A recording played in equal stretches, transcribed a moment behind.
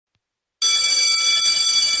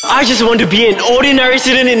I just want to be an ordinary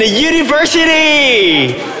student in a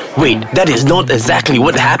university. Wait, that is not exactly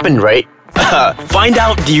what happened, right? Find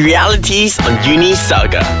out the realities on Uni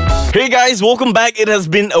Saga. Hey guys, welcome back. It has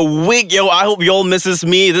been a week. Yo, I hope you all misses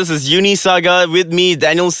me. This is Uni Saga with me,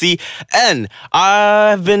 Daniel C. And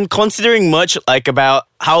I've been considering much about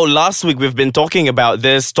how last week we've been talking about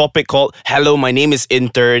this topic called Hello, my name is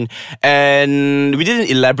Intern. And we didn't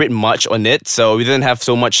elaborate much on it. So we didn't have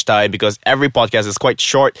so much time because every podcast is quite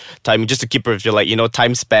short time just to keep your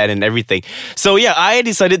time span and everything. So yeah, I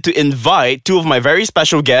decided to invite two of my very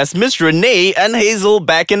special guests, Miss Renee and Hazel,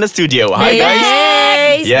 back in the studio. Hi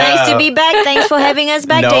guys. Nice to be back. Thanks for having us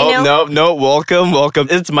back, Daniel. No. Welcome.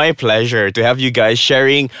 It's my pleasure to have you guys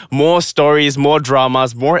sharing more stories, more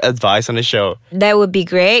dramas, more advice on the show. That would be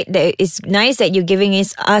great. It's nice that you're giving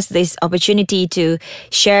us this opportunity to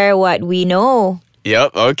share what we know.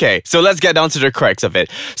 Yep. Okay. So let's get down to the crux of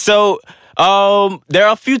it. So there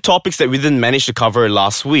are a few topics that we didn't manage to cover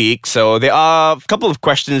last week. So there are a couple of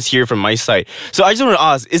questions here from my side. So I just want to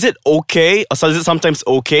ask, is it okay, or is it sometimes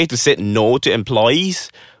okay to say no to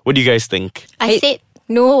employees? What do you guys think? I said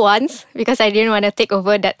no once because I didn't want to take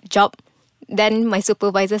over that job. Then my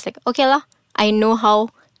supervisor's like, okay lah, I know how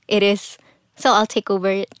it is, so I'll take over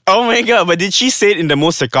it. Oh my god, but did she say it in the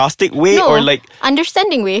most sarcastic way no, or like...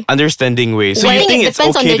 understanding way. Understanding way. So I you think it's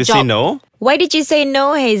okay to say no? Why did you say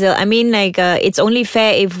no, Hazel? I mean, it's only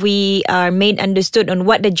fair if we are made understood on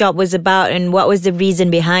what the job was about and what was the reason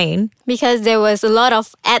behind. Because there was a lot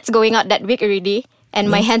of ads going out that week already. And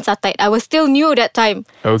my hands are tied. I was still new that time.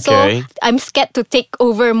 Okay. So I'm scared to take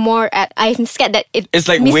over more. I'm scared that it's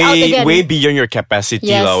like way beyond your capacity,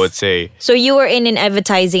 yes. I would say. So you were in an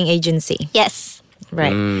advertising agency? Yes.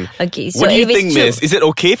 Right. Okay. So what do you think, Miss? Is it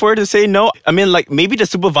okay for her to say no? I mean, maybe the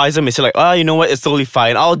supervisor may say you know what? It's totally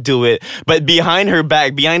fine. I'll do it. But behind her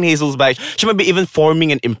back, behind Hazel's back, she might be even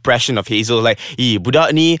forming an impression of Hazel.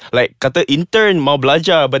 Budak ni, kata intern, mau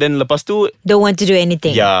belajar. But then lepas tu... don't want to do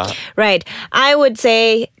anything. Yeah. Right. I would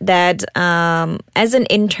say that as an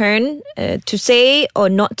intern, to say or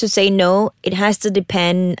not to say no, it has to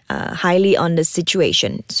depend highly on the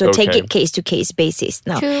situation. So take it case to case basis.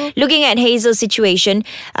 Now, looking at Hazel's situation,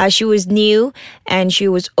 she was new and she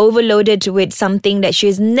was overloaded with something that she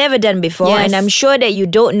has never done before. Yes. And I'm sure that you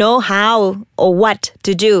don't know how or what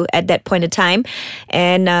to do at that point of time.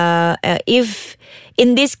 And if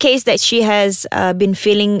in this case that she has been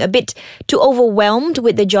feeling a bit too overwhelmed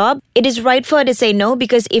with the job, it is right for her to say no,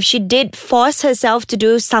 because if she did force herself to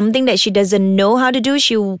do something that she doesn't know how to do,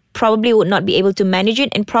 she probably would not be able to manage it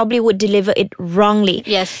and probably would deliver it wrongly.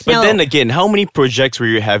 Yes. But then again, how many projects were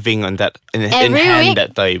you having on that in hand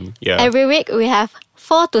that time? Yeah. Every week we have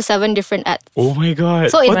 4 to 7 different ads. Oh my god.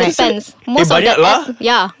 So it depends. Most of the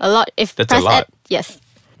ads, a lot. If that's press a lot. ad, yes.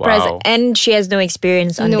 Wow. And she has no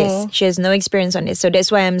experience on this. She has no experience on this. So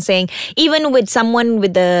that's why I'm saying, even with someone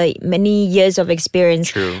with many years of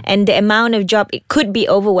experience and the amount of job, it could be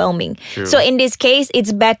overwhelming. True. So in this case,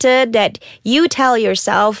 it's better that you tell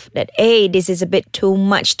yourself that, hey, this is a bit too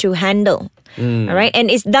much to handle. All right. And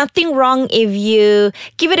it's nothing wrong if you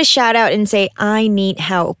give it a shout out and say, I need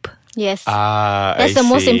help. Yes. That's the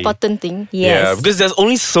most important thing. Yes. Yeah, because there's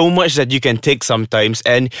only so much that you can take sometimes,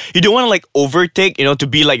 and you don't want to overtake, to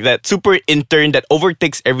be like that super intern that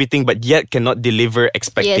overtakes everything but yet cannot deliver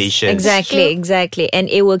expectations. Yes, exactly. And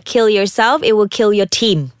it will kill yourself, it will kill your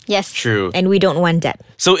team. Yes. True. And we don't want that.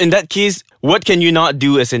 So in that case, what can you not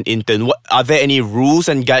do as an intern? Are there any rules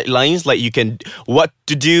and guidelines what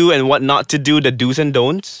to do and what not to do, the do's and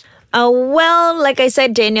don'ts? Well, like I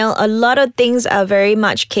said, Daniel, a lot of things are very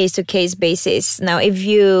much case-to-case basis. Now,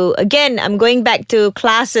 I'm going back to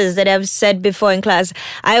classes that I've said before in class.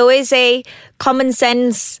 I always say common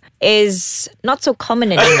sense is not so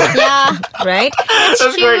common anymore. Yeah. Right?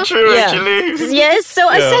 That's quite true, actually. Yes, so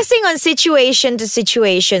assessing on situation to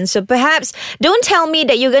situation. So perhaps don't tell me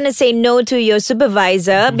that you're going to say no to your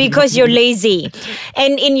supervisor because you're lazy.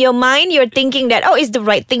 And in your mind, you're thinking that, it's the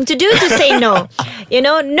right thing to do to say no.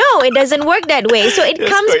 No, it doesn't work that way. So it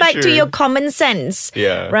comes back to your common sense.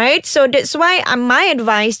 Yeah. Right? So that's why my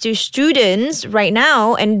advice to students right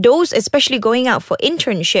now, and those especially going out for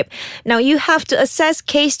internship, now you have to assess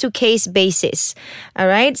case-to-case basis. All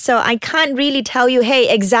right? So I can't really tell you,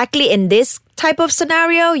 hey, exactly in this type of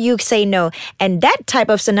scenario, you say no. And that type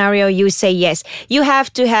of scenario, you say yes. You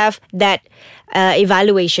have to have that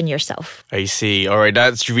evaluation yourself. I see. All right,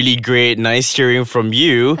 that's really great. Nice hearing from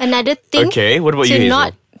you. Another thing what about you, to Hazel?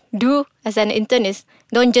 not do as an intern is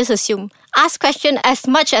don't just assume. Ask question as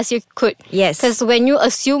much as you could. Yes. Because when you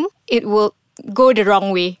assume, it will go the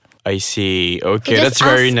wrong way. I see. Okay, Just that's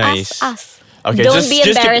very nice. Ask. Okay, Don't be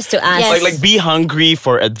embarrassed to ask. Yes. Like be hungry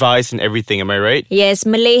for advice and everything. Am I right? Yes,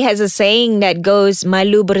 Malay has a saying that goes,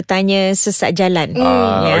 malu bertanya sesat jalan.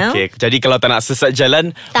 Okay. Jadi kalau tak nak sesat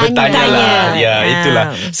jalan, Tanya. bertanyalah. Tanya. Yeah, itulah.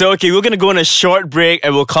 So okay, we're gonna go on a short break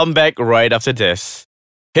and we'll come back right after this.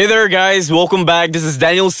 Hey there, guys. Welcome back. This is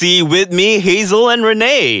Daniel C. with me, Hazel and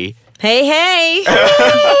Renee. Hey.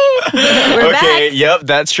 We're Okay, back. yep,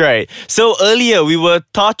 that's right. So earlier we were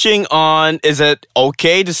touching on is it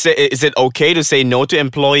okay to say no to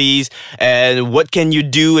employees, and what can you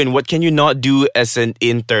do and what can you not do as an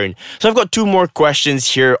intern? So I've got two more questions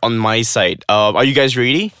here on my side. Are you guys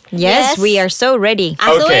ready? Yes, Yes. we are so ready.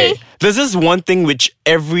 Okay. This is one thing which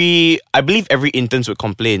I believe every interns would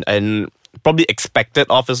complain and probably expected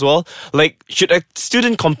of as well. Like, should a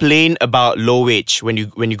student complain about low wage when you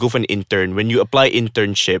go for an intern, when you apply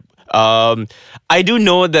internship? I do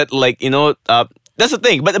know that, like, that's the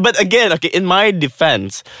thing. But again, okay, in my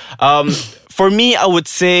defense, for me, I would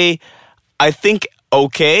say, I think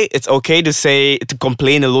it's okay to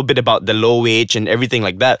complain a little bit about the low wage and everything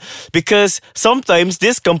like that, because sometimes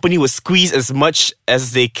this company will squeeze as much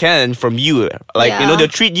as they can from you. Like, they'll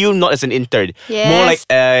treat you not as an intern, more like Yes.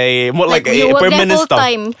 a You work there permanent full staff.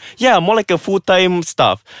 time. Yeah, more like a full-time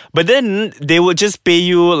staff. But then they will just pay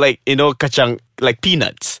you like, kacang, like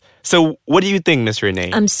peanuts. So what do you think, Miss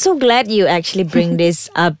Renee? I'm so glad you actually bring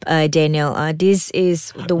this up, Daniel. This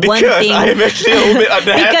is the one Because thing. I'm actually a little bit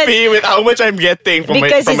unhappy with how much I'm getting from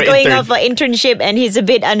because my he's going intern. out for internship and he's a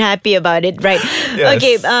bit unhappy about it, right? Yes.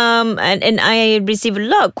 Okay. And I receive a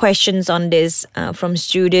lot of questions on this from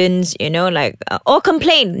students, or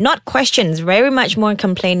complain, not questions, very much more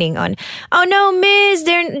complaining on, oh no, miss,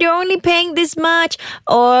 they're only paying this much,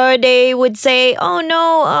 or they would say, oh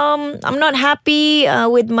no, I'm not happy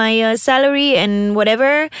with my salary and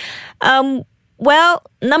whatever. Well,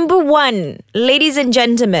 number one, ladies and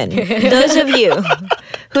gentlemen, those of you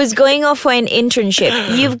who's going off for an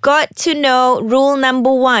internship, you've got to know rule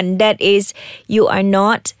number one, that is, you are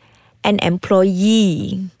not an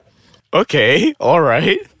employee. Okay, all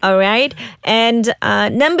right. All right. And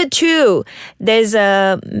number two, there's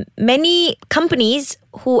many companies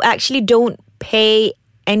who actually don't pay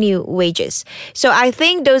any wages. So I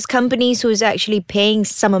think those companies who's actually paying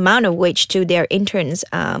some amount of wage to their interns,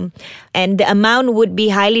 and the amount would be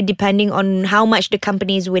highly depending on how much the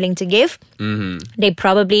company is willing to give. Mm-hmm. They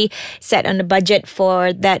probably set on a budget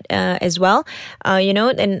for that as well.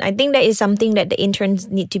 And I think that is something that the interns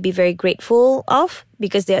need to be very grateful of,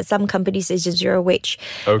 because there are some companies it's just zero wage.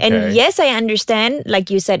 Okay. And yes, I understand,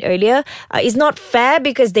 like you said earlier, it's not fair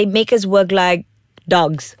because they make us work like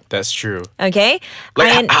dogs. That's true. Okay?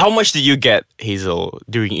 Like, how much did you get, Hazel,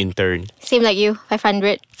 during intern? Same like you,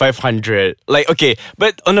 500. 500. Like, okay,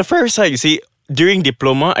 but on the first side, you see, during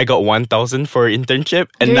diploma, I got 1,000 for internship,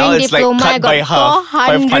 and During now it's like diploma, I cut got by half.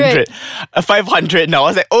 400. 500 now. I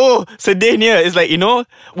was like, oh, Sedania. It's like,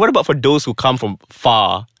 what about for those who come from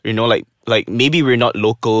far? Like maybe we're not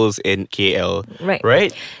locals in KL.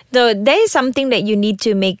 Right? So there is something that you need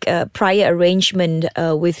to make a prior arrangement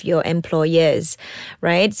with your employers,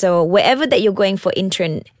 right? So wherever that you're going for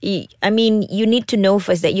intern, you need to know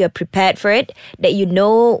first that you are prepared for it, that you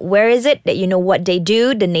know where is it, that you know what they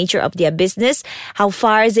do, the nature of their business, how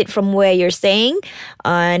far is it from where you're staying,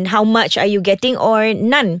 and how much are you getting or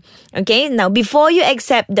none. Okay, now before you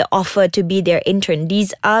accept the offer to be their intern,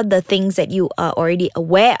 these are the things that you are already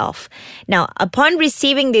aware of. Now, upon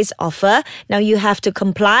receiving this offer, now you have to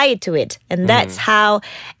comply to it. And that's how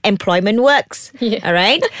employment works. Yeah. All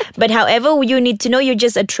right? But however, you need to know you're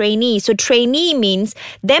just a trainee. So trainee means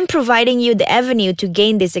them providing you the avenue to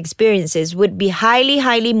gain these experiences would be highly,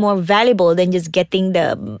 highly more valuable than just getting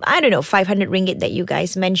the, 500 ringgit that you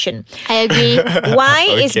guys mentioned. I agree. Why?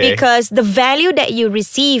 Is Okay. because the value that you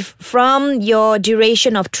receive from your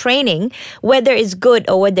duration of training, whether it's good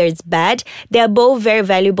or whether it's bad, they are both very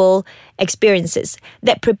valuable experiences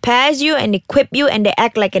that prepares you and equip you, and they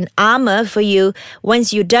act like an armor for you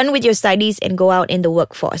once you're done with your studies and go out in the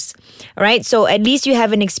workforce. All right? So at least you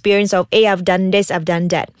have an experience of, hey, I've done this, I've done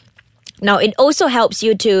that. Now, it also helps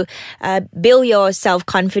you to build your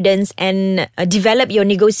self-confidence and develop your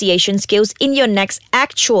negotiation skills in your next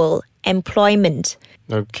actual employment.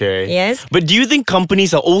 Okay. Yes. But do you think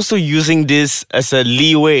companies are also using this as a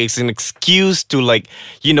leeway, as an excuse to, like,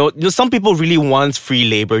 some people really want free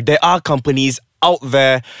labor. There are companies out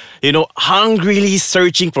there, hungrily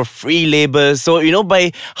searching for free labor. So,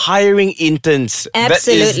 by hiring interns, that is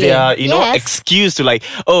Absolutely. their, Yes. excuse to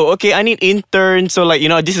I need interns. So,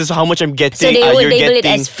 this is how much I'm getting. So they would you're label it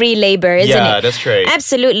getting. as free labor, isn't it? Yeah, that's right.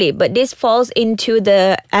 Absolutely. But this falls into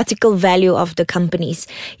the ethical value of the companies.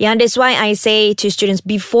 Yeah, that's why I say to students,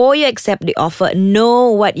 before you accept the offer,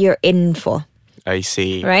 know what you're in for. I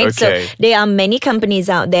see. Right? Okay. So there are many companies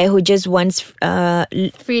out there who just wants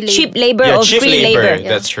Free cheap labor yeah, or cheap free labor. labor.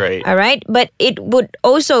 That's right. All right. But it would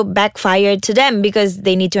also backfire to them because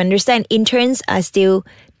they need to understand interns are still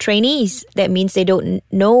trainees. That means they don't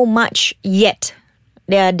know much yet.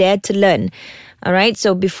 They are there to learn. All right.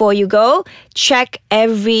 So before you go, check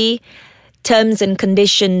every terms and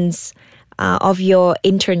conditions of your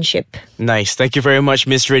internship. Nice. Thank you very much,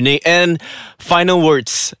 Miss Renee. And final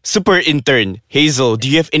words, super intern Hazel. Do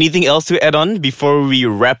you have anything else to add on before we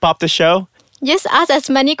wrap up the show? Just ask as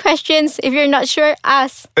many questions. If you're not sure,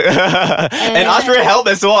 ask. And ask for help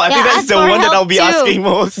as well. I think Yeah, that's ask the for one that help I'll be too. asking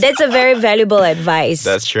most. That's a very valuable advice.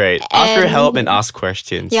 That's right. Ask for And- help and ask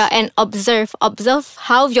questions. Yeah, and observe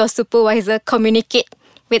how your supervisor communicate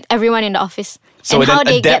with everyone in the office. So and then how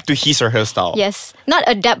they adapt get, to his or her style. Yes, not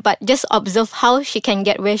adapt, but just observe how she can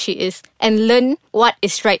get where she is and learn what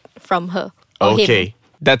is right from her. Or him. Okay.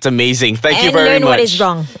 That's amazing. Thank you and very learn much. what is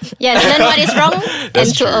wrong. Yes, learn what is wrong and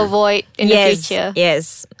That's to true. avoid in yes. the future.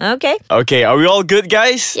 Yes. Okay. Okay, are we all good,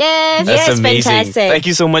 guys? Yes. That's Yes, amazing. fantastic. Thank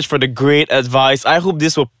you so much for the great advice. I hope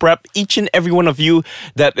this will prep each and every one of you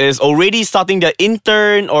that is already starting their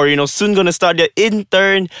intern or, soon going to start their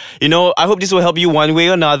intern. I hope this will help you one way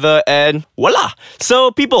or another. And voila.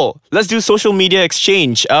 So, people, let's do social media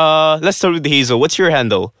exchange. Let's start with Hazel. What's your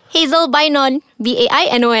handle? Hazel Bainon,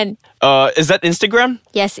 Bainon. Is that Instagram?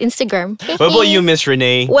 Yes, Instagram. What about you, Miss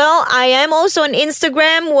Renee? Well, I am also on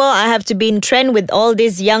Instagram. Well, I have to be in trend with all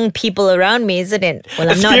these young people around me, isn't it? Well,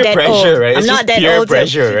 I'm It's not peer that pressure, old. right? I'm It's not just that peer old.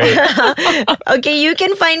 pressure, right? Okay, you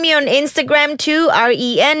can find me on Instagram too.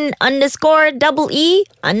 REN_EE_.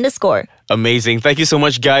 Amazing. Thank you so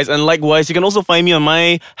much, guys. And likewise, you can also find me on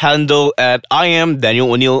my handle at I am Daniel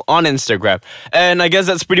O'Neill on Instagram. And I guess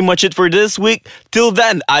that's pretty much it for this week. Till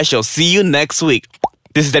then, I shall see you next week.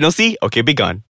 This is Daniel C. Okay, be gone.